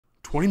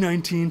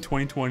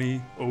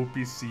2019-2020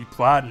 OPC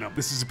Platinum.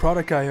 This is a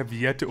product I have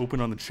yet to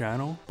open on the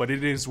channel, but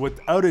it is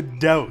without a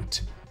doubt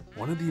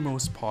one of the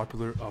most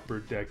popular Upper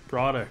Deck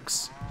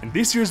products. And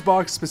this year's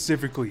box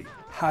specifically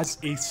has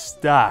a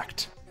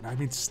stacked, and I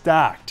mean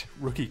stacked,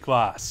 rookie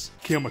class.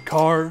 Cale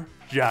Makar,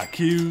 Jack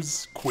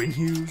Hughes, Quinn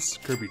Hughes,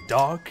 Kirby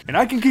Dach, and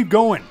I can keep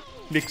going.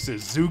 Nick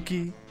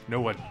Suzuki,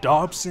 Noah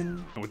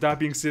Dobson. And with that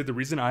being said, the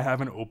reason I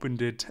haven't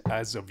opened it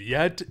as of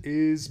yet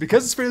is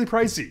because it's fairly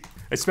pricey,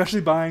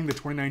 especially buying the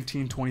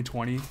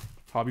 2019-2020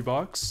 hobby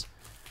box.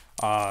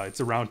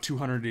 It's around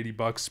 280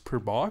 bucks per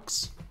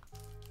box.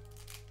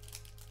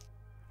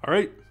 All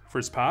right,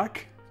 first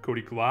pack,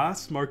 Cody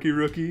Glass, marquee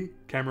rookie,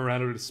 camera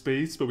ran out of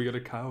space, but we got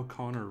a Kyle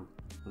Connor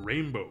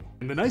rainbow.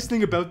 And the nice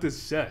thing about this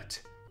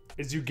set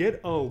is you get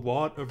a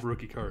lot of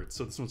rookie cards.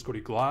 So this one's Cody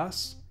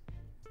Glass.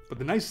 But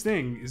the nice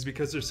thing is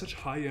because there's such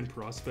high-end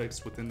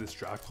prospects within this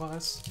draft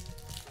class,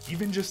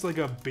 even just like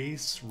a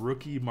base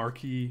rookie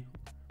marquee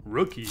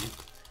rookie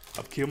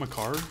of Cale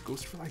Makar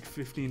goes for like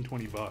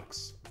 15-20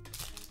 bucks.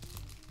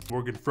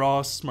 Morgan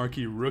Frost,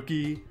 marquee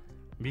rookie,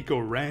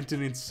 Mikko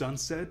Rantanen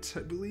Sunset,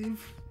 I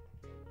believe.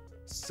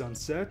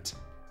 Sunset.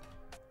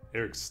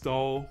 Eric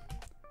Stahl,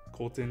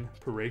 Colton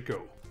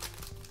Parayko.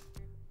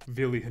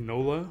 Ville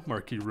Heinola,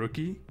 marquee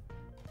rookie.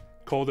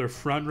 Calder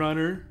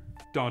frontrunner,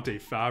 Dante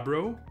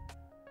Fabro.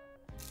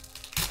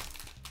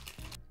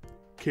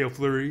 Cale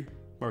Fleury,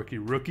 marquee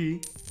rookie.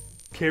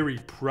 Carey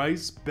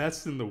Price,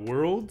 best in the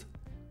world.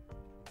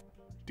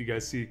 Do you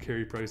guys see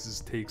Carey Price's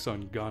takes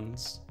on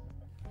guns?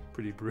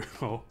 Pretty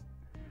brutal.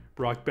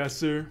 Brock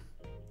Besser,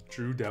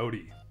 Drew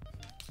Doughty.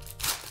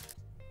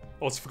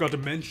 Also forgot to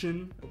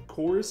mention, of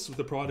course, with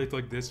a product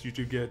like this, you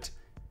do get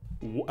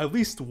at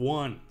least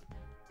one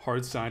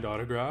hard signed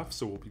autograph.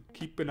 So we'll be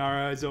keeping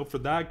our eyes out for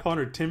that.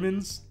 Connor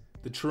Timmins,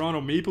 the Toronto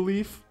Maple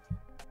Leaf.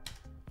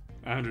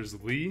 Anders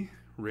Lee,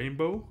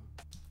 rainbow.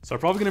 So I'm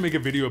probably going to make a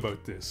video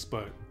about this,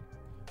 but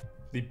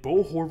the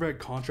Bo Horvat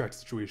contract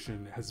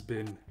situation has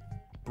been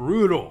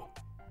brutal.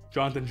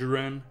 Jonathan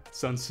Drouin,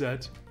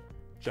 Sunset,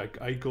 Jack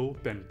Eichel,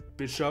 Ben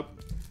Bishop.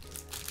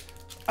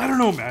 I don't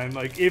know, man.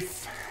 Like,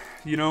 if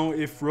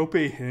Rope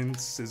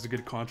Hintz is a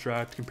good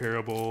contract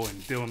comparable and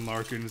Dylan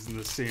Larkin is in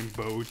the same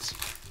boat.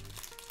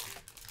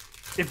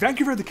 If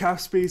Vancouver had the cap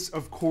space,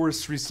 of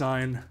course,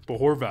 re-sign Bo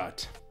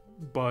Horvat,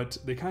 but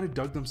they kind of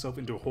dug themselves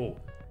into a hole.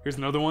 Here's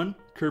another one,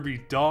 Kirby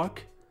Dach.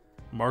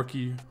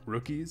 Marquee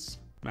rookies,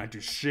 Matt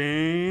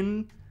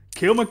Duchene,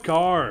 Cale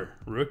Makar,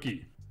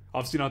 rookie.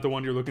 Obviously not the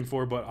one you're looking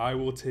for, but I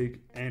will take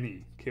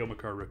any Cale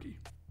Makar rookie.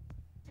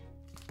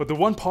 But the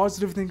one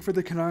positive thing for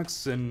the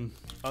Canucks and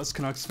us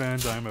Canucks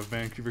fans, I'm a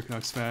Vancouver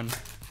Canucks fan,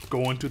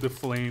 going to the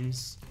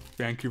Flames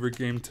Vancouver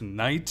game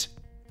tonight.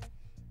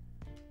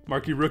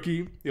 Marquee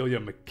rookie, Ilya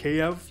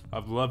Mikheyev.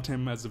 I've loved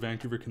him as a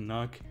Vancouver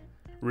Canuck.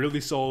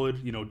 Really solid,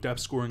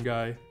 depth scoring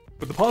guy.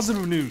 But the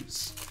positive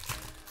news,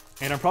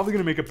 and I'm probably going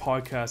to make a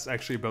podcast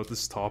actually about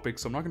this topic,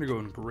 so I'm not going to go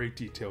in great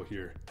detail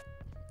here,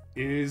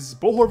 is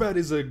Bo Horvat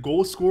is a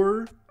goal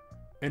scorer,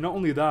 and not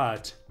only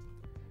that,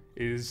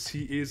 he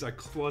is a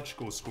clutch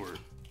goal scorer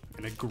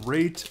and a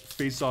great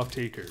face-off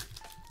taker.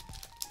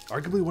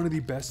 Arguably one of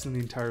the best in the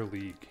entire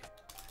league.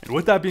 And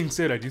with that being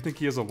said, I do think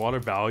he has a lot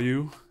of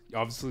value.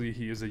 Obviously,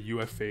 he is a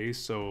UFA,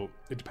 so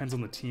it depends on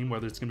the team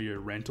whether it's going to be a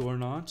rental or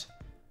not.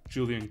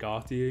 Julien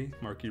Gauthier,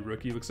 marquee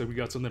rookie. Looks like we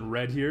got something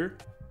red here.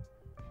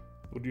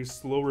 We'll do a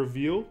slow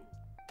reveal.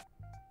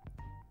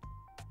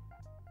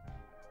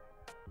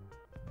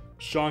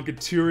 Sean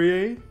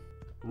Couturier,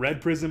 red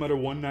prism out of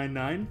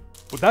 199.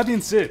 With that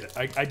being said,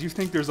 I do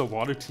think there's a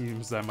lot of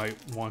teams that might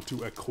want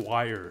to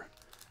acquire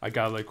a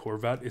guy like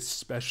Horvat,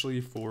 especially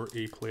for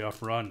a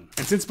playoff run.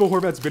 And since Bo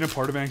Horvat's been a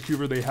part of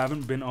Vancouver, they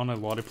haven't been on a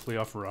lot of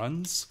playoff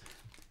runs.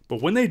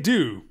 But when they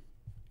do,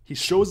 he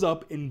shows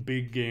up in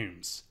big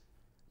games.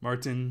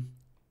 Martin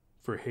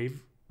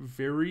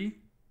Verhaeghe,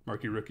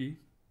 marquee rookie.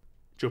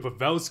 Joe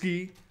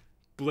Pavelski,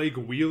 Blake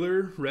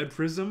Wheeler, red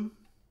prism.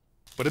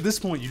 But at this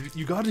point,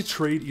 you got to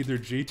trade either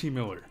JT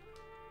Miller,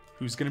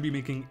 who's going to be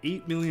making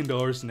 $8 million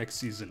next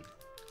season.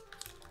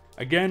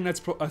 Again, that's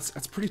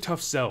pretty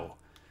tough sell.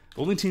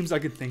 The only teams I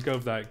could think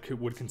of that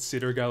would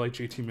consider a guy like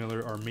JT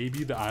Miller are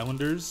maybe the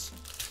Islanders,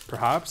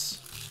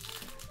 perhaps,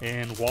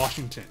 and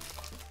Washington.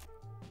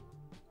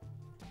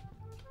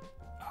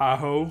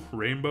 Aho,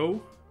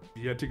 rainbow.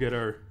 Yet to get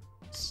our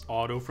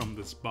auto from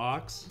this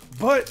box,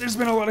 but there's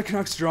been a lot of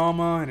Canucks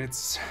drama, and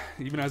it's,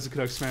 even as a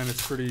Canucks fan,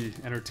 it's pretty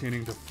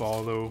entertaining to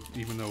follow,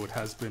 even though it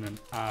has been an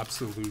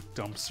absolute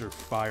dumpster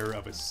fire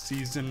of a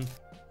season.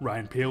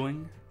 Ryan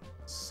Poehling,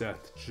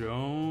 Seth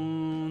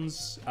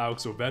Jones,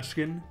 Alex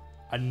Ovechkin,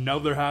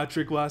 another hat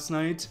trick last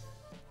night.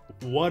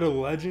 What a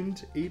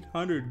legend,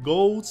 800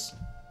 goals.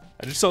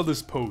 I just saw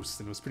this post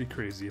and it was pretty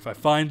crazy. If I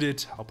find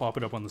it, I'll pop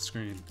it up on the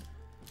screen.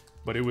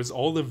 But it was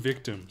all the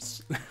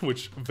victims,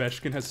 which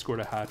Ovechkin has scored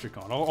a hat trick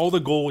on. All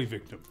the goalie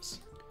victims.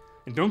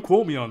 And don't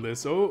quote me on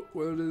this. Oh,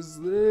 what is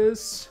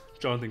this?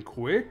 Jonathan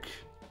Quick.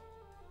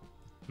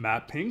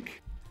 Matt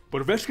Pink.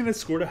 But Ovechkin has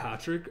scored a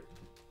hat trick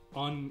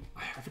on,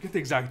 I forget the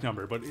exact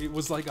number, but it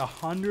was like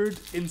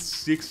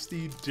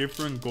 160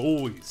 different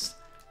goalies.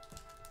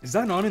 Is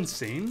that not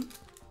insane?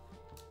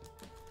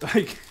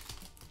 Like,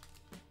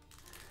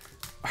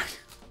 I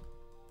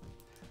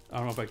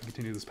don't know if I can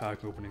continue this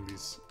pack opening.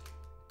 These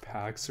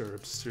packs are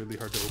absurdly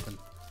hard to open.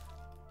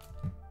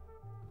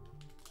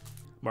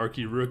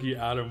 Marquee rookie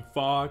Adam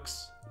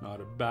Fox. Not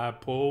a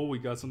bad pull. We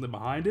got something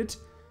behind it.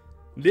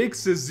 Nick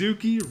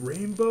Suzuki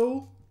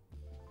Rainbow.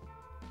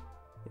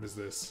 What is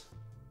this?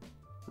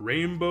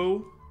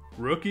 Rainbow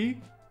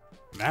rookie.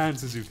 Man,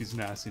 Suzuki's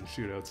nasty in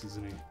shootouts,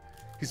 isn't he?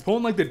 He's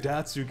pulling like the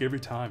Datsuk every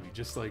time. He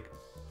just like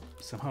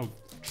somehow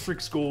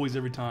tricks goalies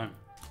every time.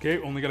 Okay,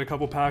 only got a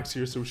couple packs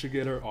here, so we should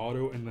get our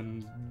auto. And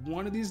then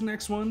one of these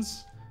next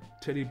ones,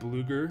 Teddy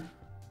Bluger.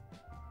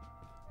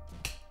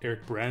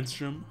 Eric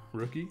Brandstrom,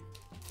 rookie.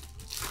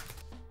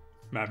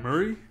 Matt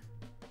Murray.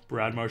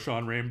 Brad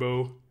Marchand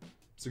Rainbow.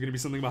 Is there going to be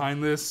something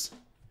behind this?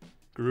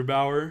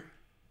 Grubauer.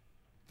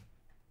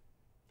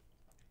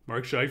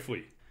 Mark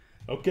Scheifele.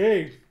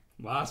 Okay,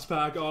 last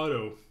pack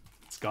auto.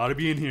 It's got to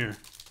be in here.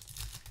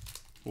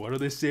 What are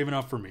they saving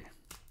up for me?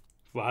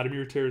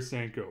 Vladimir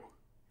Tarasenko.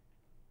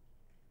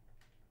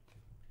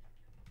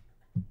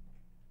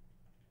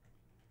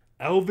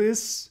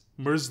 Elvis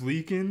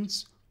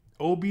Merzlikins.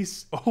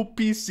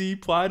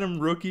 OPC Platinum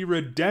Rookie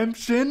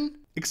Redemption.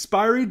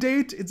 Expiry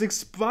date, it's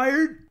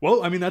expired.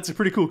 Well, I mean, that's a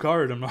pretty cool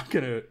card. I'm not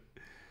gonna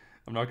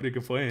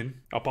complain.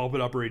 I'll pop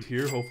it up right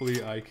here.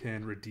 Hopefully I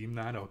can redeem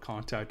that. I'll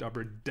contact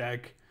Upper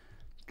Deck.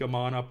 Come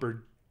on,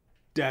 Upper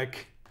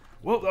Deck.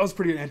 Well, that was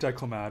pretty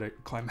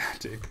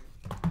anticlimactic.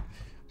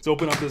 Let's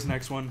open up this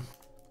next one.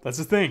 That's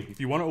the thing. If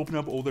you want to open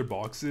up older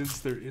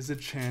boxes, there is a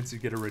chance you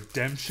get a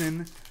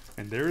redemption,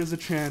 and there is a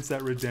chance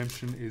that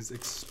redemption is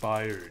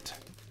expired.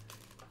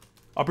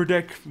 Upper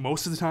Deck,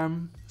 most of the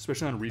time,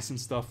 especially on recent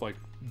stuff like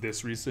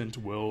this recent,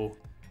 will,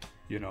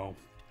 you know,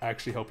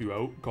 actually help you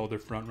out. Call their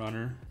front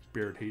runner,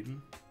 Barrett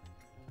Hayton.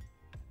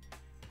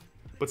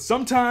 But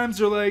sometimes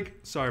they're like,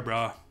 sorry,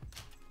 brah,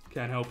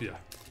 can't help you.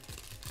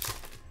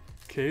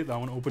 Okay, that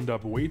one opened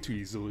up way too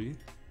easily.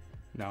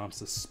 Now I'm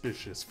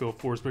suspicious. Phil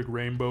Forsberg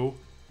Rainbow,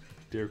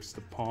 Derek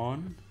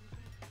Stepan,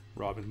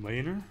 Robin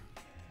Lehner,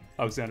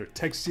 Alexander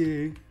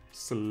Texier,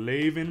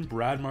 Slavin,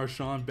 Brad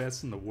Marchand,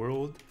 best in the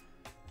world.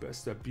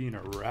 Best at being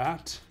a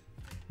rat.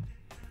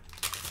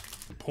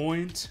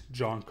 Point,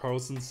 John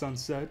Carlson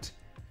Sunset,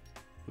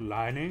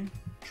 Lining,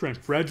 Trent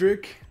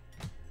Frederick,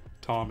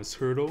 Thomas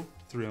Hurdle,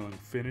 thrilling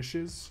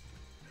finishes,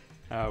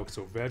 Alex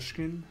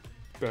Ovechkin,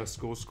 best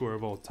goal scorer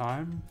of all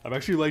time. I've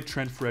actually liked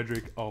Trent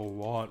Frederick a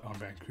lot on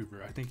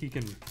Vancouver. I think he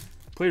can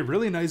play a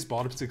really nice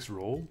bottom six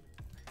role.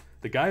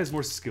 The guy is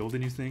more skilled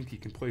than you think. He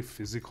can play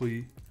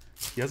physically.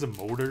 He has a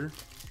motor.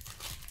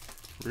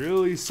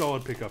 Really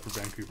solid pickup for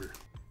Vancouver.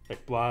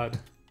 Ekblad,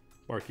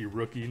 Marquee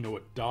rookie Noah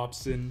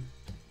Dobson,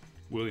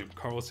 William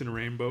Karlsson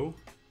Rainbow,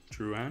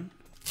 Drouin,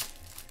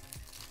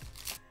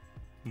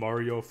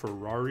 Mario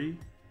Ferrari,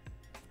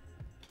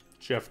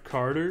 Jeff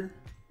Carter,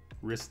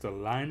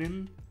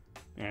 Ristolainen,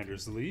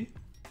 Anders Lee,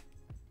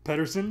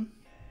 Pedersen,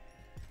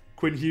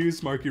 Quinn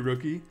Hughes, Marquee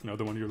rookie,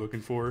 another one you're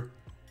looking for,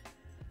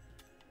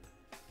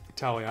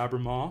 Vitaly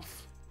Abramov,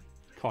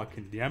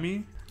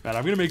 Kotkaniemi. Man,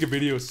 I'm gonna make a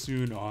video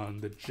soon on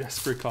the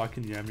Jesper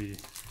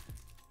Kotkaniemi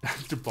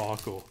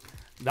debacle.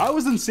 That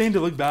was insane to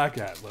look back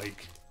at.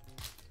 Like,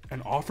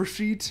 an offer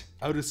sheet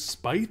out of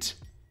spite?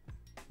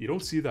 You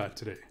don't see that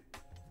today.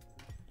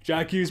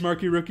 Jack Hughes,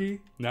 Marquee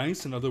rookie.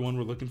 Nice, another one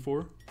we're looking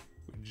for.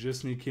 We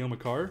just need Cale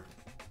Makar.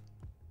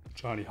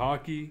 Johnny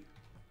Hockey.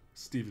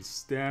 Steven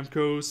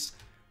Stamkos.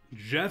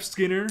 Jeff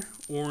Skinner,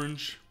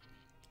 orange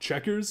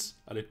checkers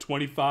out of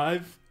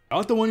 25.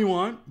 Not the one you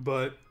want,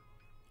 but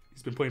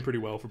he's been playing pretty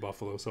well for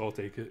Buffalo, so I'll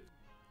take it.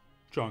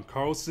 John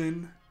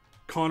Carlson.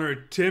 Connor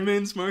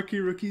Timmins, Marquee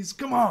rookies.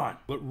 Come on.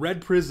 But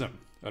Red Prism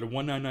out of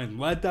 199.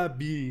 Let that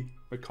be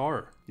a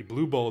car. You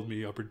blue-balled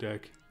me, Upper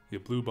Deck. You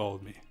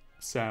blue-balled me.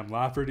 Sam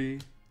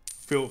Lafferty.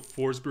 Phil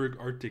Forsberg,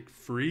 Arctic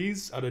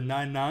Freeze out of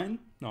 99.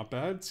 Not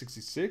bad.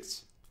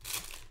 66.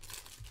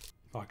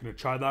 Not going to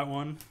try that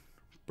one.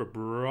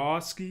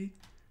 Bobrovsky.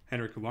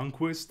 Henrik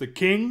Lundqvist. The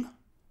King.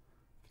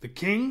 The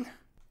King.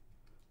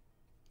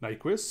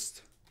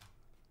 Nyquist.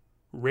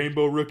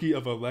 Rainbow rookie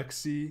of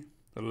Alexandra.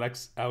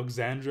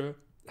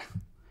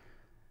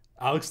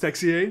 Alex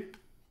Texier.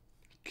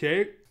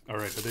 Okay.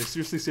 Alright, are they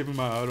seriously saving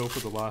my auto for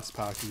the last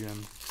pack again?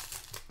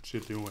 What you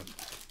doing?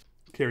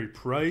 Carey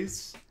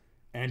Price.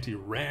 Antti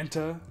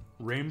Ranta.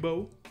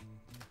 Rainbow.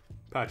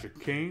 Patrick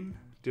Kane.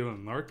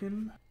 Dylan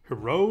Larkin.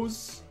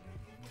 Heroes.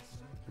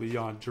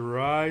 Leon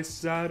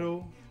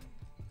Draisaitl.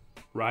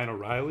 Ryan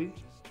O'Reilly.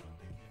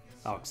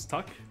 Alex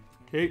Tuck.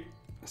 Okay.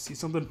 I see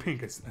something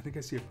pink. I think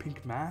I see a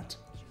pink matte.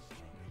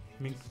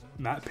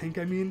 Matte pink,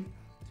 I mean.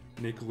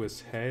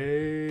 Nicholas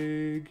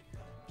Haig.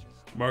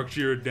 Mark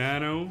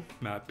Giordano.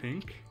 Matte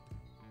pink.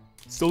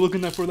 Still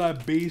looking for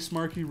that base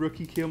Marquee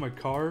rookie Cale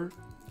Makar.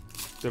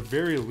 At the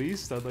very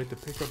least, I'd like to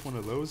pick up one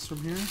of those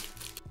from here.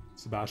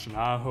 Sebastian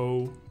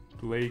Aho.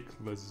 Blake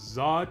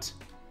Lizotte.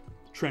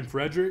 Trent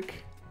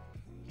Frederick.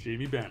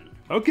 Jamie Benn.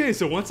 Okay,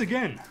 so once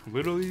again,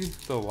 literally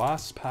the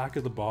last pack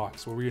of the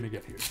box. What are we gonna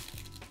get here?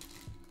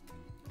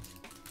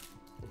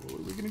 What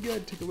are we gonna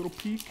get? Take a little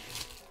peek.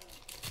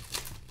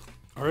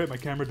 All right, my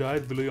camera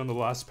died literally on the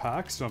last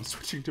pack, so I'm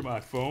switching to my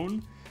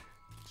phone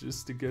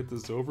just to get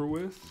this over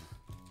with.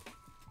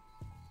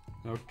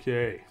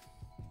 Okay.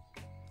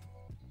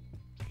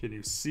 Can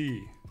you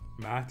see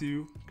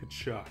Matthew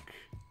Tkachuk,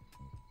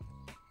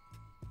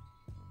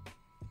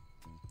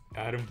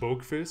 Adam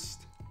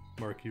Boakfist,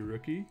 marquee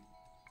rookie,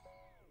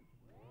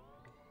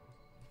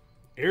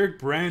 Eric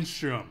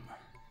Brandstrom,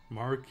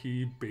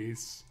 marquee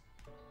base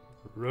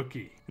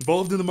rookie.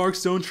 Involved in the Mark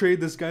Stone trade,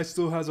 this guy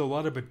still has a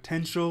lot of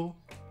potential.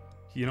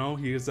 You know,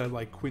 he has that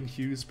like Quinn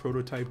Hughes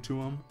prototype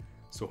to him,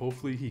 so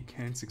hopefully he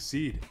can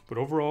succeed. But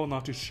overall,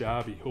 not too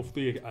shabby.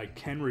 Hopefully I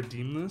can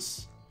redeem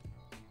this.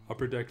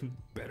 Upper Deck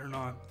better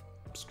not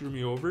screw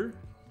me over.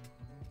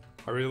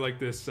 I really like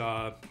this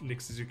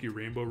Nick Suzuki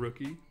Rainbow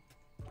rookie.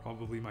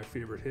 Probably my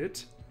favorite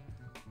hit.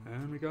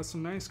 And we got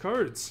some nice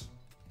cards.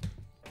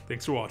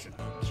 Thanks for watching.